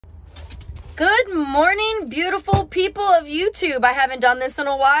Good morning, beautiful people of YouTube. I haven't done this in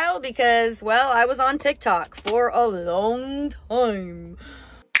a while because, well, I was on TikTok for a long time.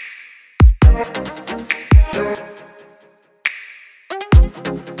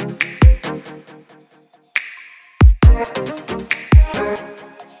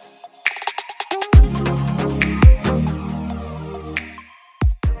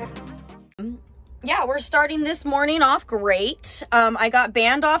 Yeah, we're starting this morning off great. I got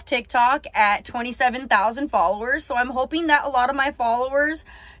banned off TikTok at 27,000 followers, so I'm hoping that a lot of my followers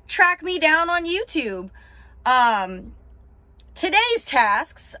track me down on YouTube. Today's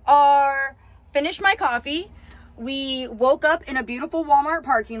tasks are finish my coffee. We woke up in a beautiful Walmart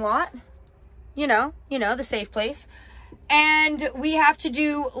parking lot. You know, the safe place. And we have to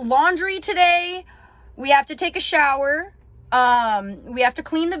do laundry today. We have to take a shower. We have to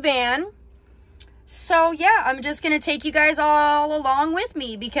clean the van. So yeah, I'm just going to take you guys all along with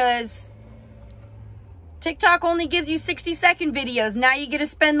me because TikTok only gives you 60-second videos. Now you get to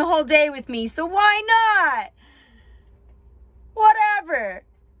spend the whole day with me. So why not? Whatever.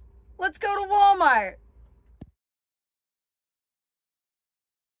 Let's go to Walmart.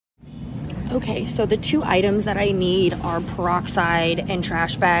 Okay, so the two items that I need are peroxide and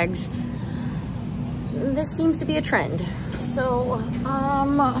trash bags. This seems to be a trend. So,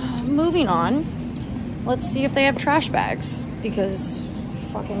 moving on. Let's see if they have trash bags, because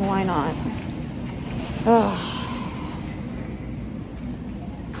fucking why not? Ugh.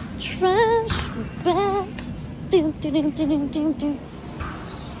 Trash bags. Do, do, do, do, do, do.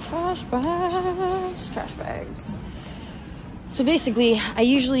 Trash bags. Trash bags. So basically, I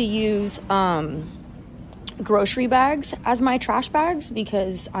usually use grocery bags as my trash bags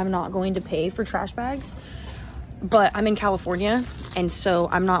because I'm not going to pay for trash bags. But I'm in California, and so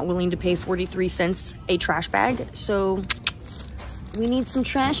I'm not willing to pay 43 cents a trash bag. So we need some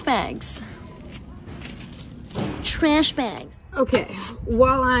trash bags. Trash bags. Okay,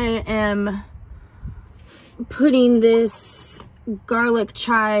 while I am putting this garlic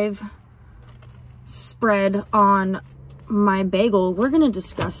chive spread on my bagel, we're gonna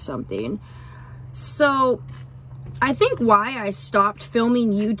discuss something. So I think why I stopped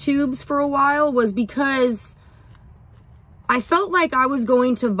filming YouTubes for a while was because I felt like I was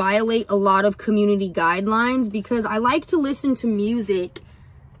going to violate a lot of community guidelines because I like to listen to music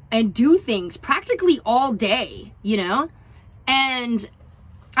and do things practically all day, you know? And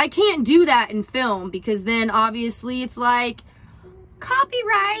I can't do that in film because then obviously it's like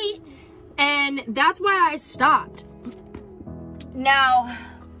copyright, and that's why I stopped. Now,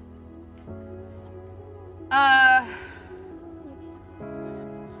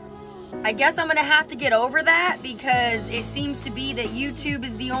 I guess I'm gonna have to get over that because it seems to be that YouTube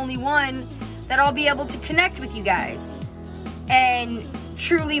is the only one that I'll be able to connect with you guys and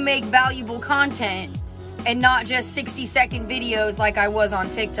truly make valuable content and not just 60-second videos like I was on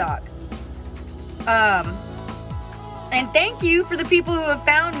TikTok. And thank you for the people who have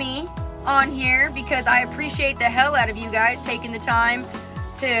found me on here because I appreciate the hell out of you guys taking the time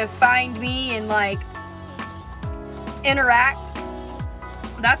to find me and like interact.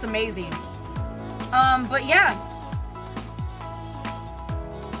 That's amazing. But yeah,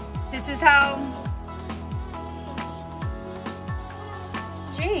 this is how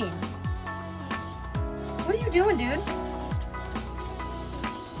Jane, what are you doing, dude?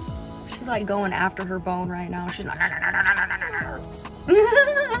 She's like going after her bone right now. She's like, all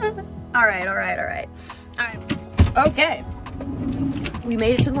right. Okay, we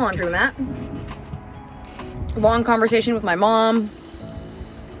made it to the laundromat. Long conversation with my mom.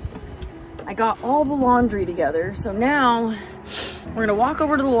 I got all the laundry together, so now we're gonna walk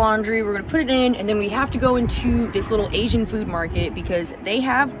over to the laundry, we're gonna put it in, and then we have to go into this little Asian food market because they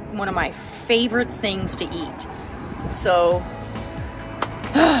have one of my favorite things to eat. So,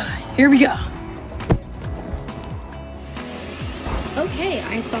 here we go. Okay,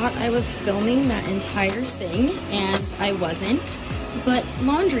 I thought I was filming that entire thing, and I wasn't, but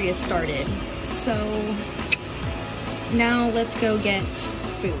laundry has started, so now let's go get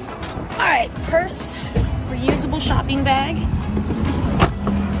food. All right, purse, reusable shopping bag.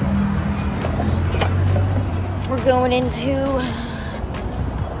 We're going into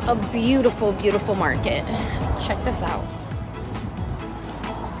a beautiful, beautiful market. Check this out.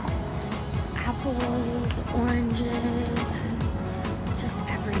 Apples, oranges, just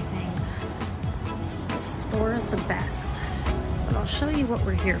everything. This store is the best, but I'll show you what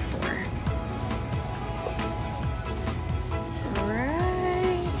we're here for.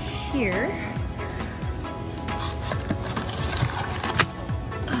 Here.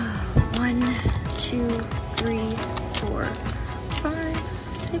 1, 2, 3, 4, 5,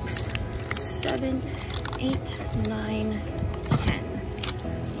 6, 7, 8, 9, 10.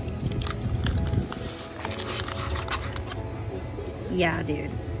 Yeah,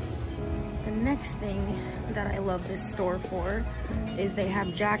 dude. The next thing that I love this store for is they have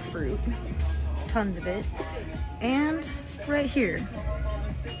jackfruit, tons of it, and right here,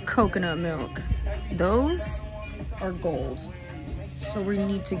 coconut milk. Those are gold. So we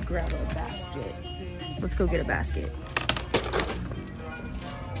need to grab a basket. Let's go get a basket.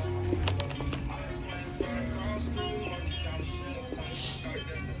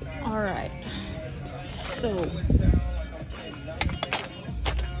 All right, so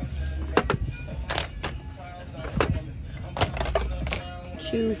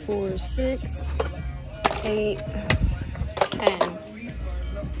 2, 4, 6, 8, 10.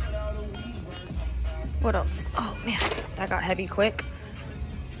 What else? Oh man, that got heavy quick.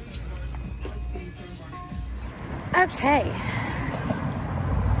 Okay.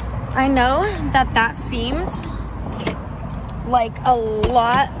 I know that that seems like a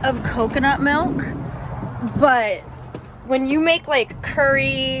lot of coconut milk, but when you make like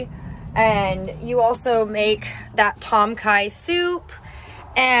curry and you also make that Tom Kai soup,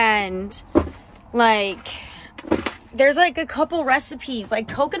 and like there's like a couple recipes, like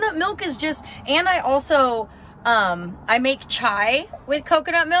coconut milk is just, and I also I make chai with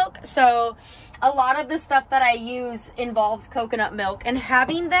coconut milk, so a lot of the stuff that I use involves coconut milk, and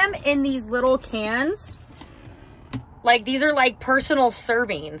having them in these little cans, like these are like personal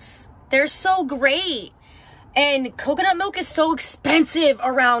servings, they're so great. And coconut milk is so expensive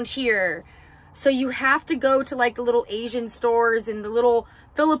around here, so you have to go to like the little Asian stores and the little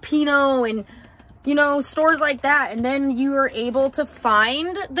Filipino and, you know, stores like that, and then you are able to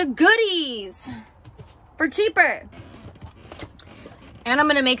find the goodies for cheaper. And I'm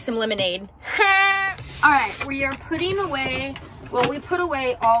gonna make some lemonade. All right, we are putting away, well, we put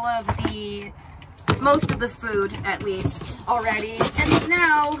away all of the, most of the food at least already, and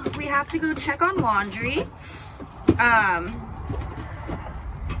now we have to go check on laundry. Oh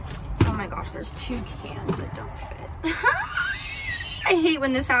my gosh, there's 2 cans that don't fit. I hate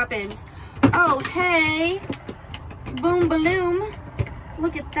when this happens. Oh, hey. Boom balloon.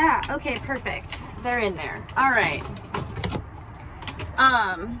 Look at that. Okay, perfect. They're in there. All right.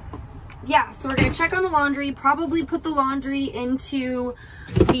 Yeah, so we're gonna check on the laundry, probably put the laundry into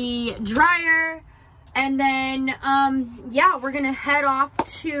the dryer, and then, yeah, we're gonna head off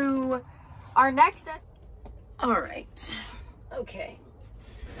to our next. All right. Okay.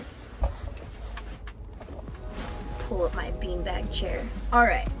 Pull up my beanbag chair. All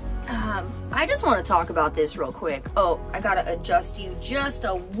right. I just want to talk about this real quick. Oh, I gotta adjust you just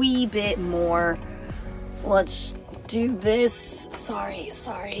a wee bit more. Let's do this. Sorry.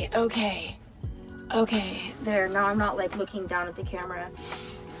 Okay. Okay. There. Now I'm not like looking down at the camera.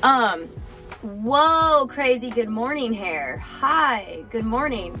 Whoa, crazy. Good morning, hair. Hi. Good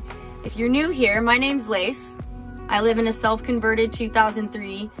morning. If you're new here, my name's Lace. I live in a self-converted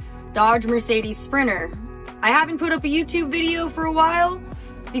 2003 Dodge Mercedes Sprinter. I haven't put up a YouTube video for a while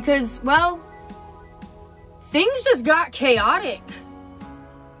because, well, things just got chaotic.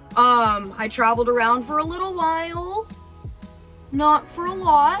 I traveled around for a little while, not for a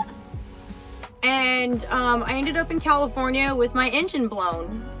lot, and I ended up in California with my engine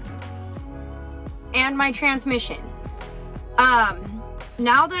blown and my transmission.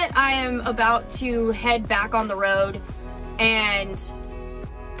 Now that I am about to head back on the road and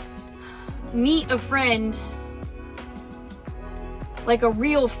meet a friend, like a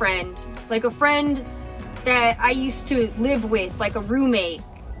real friend, like a friend that I used to live with, like a roommate,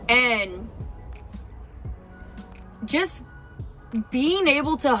 and just being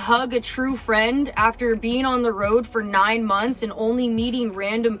able to hug a true friend after being on the road for 9 months and only meeting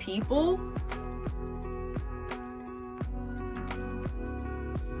random people,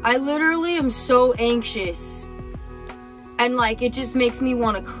 I literally am so anxious, and like it just makes me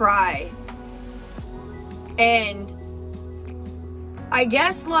want to cry. And I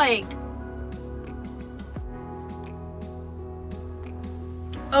guess like,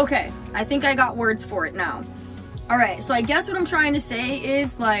 okay, I think I got words for it now. All right, so I guess what I'm trying to say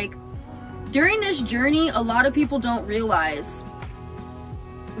is like, during this journey, a lot of people don't realize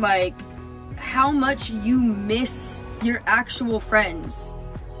like how much you miss your actual friends.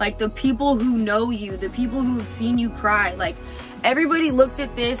 Like the people who know you, the people who have seen you cry. Like everybody looks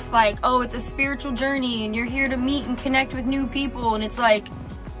at this like, oh, it's a spiritual journey and you're here to meet and connect with new people. And it's like,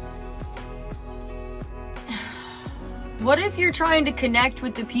 what if you're trying to connect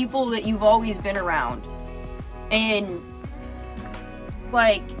with the people that you've always been around? And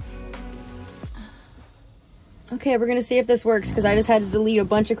like, Okay, we're gonna see if this works because I just had to delete a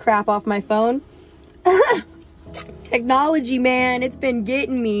bunch of crap off my phone. Technology, man, it's been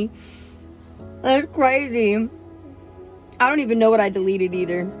getting me. That's crazy. I don't even know what I deleted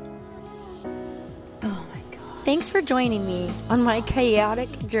either. Oh my god. Thanks for joining me on my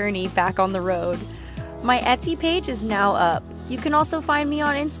chaotic journey back on the road. My Etsy page is now up. You can also find me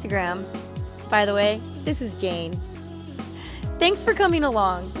on Instagram. By the way, this is Jane. Thanks for coming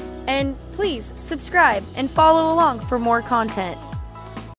along. And please subscribe and follow along for more content.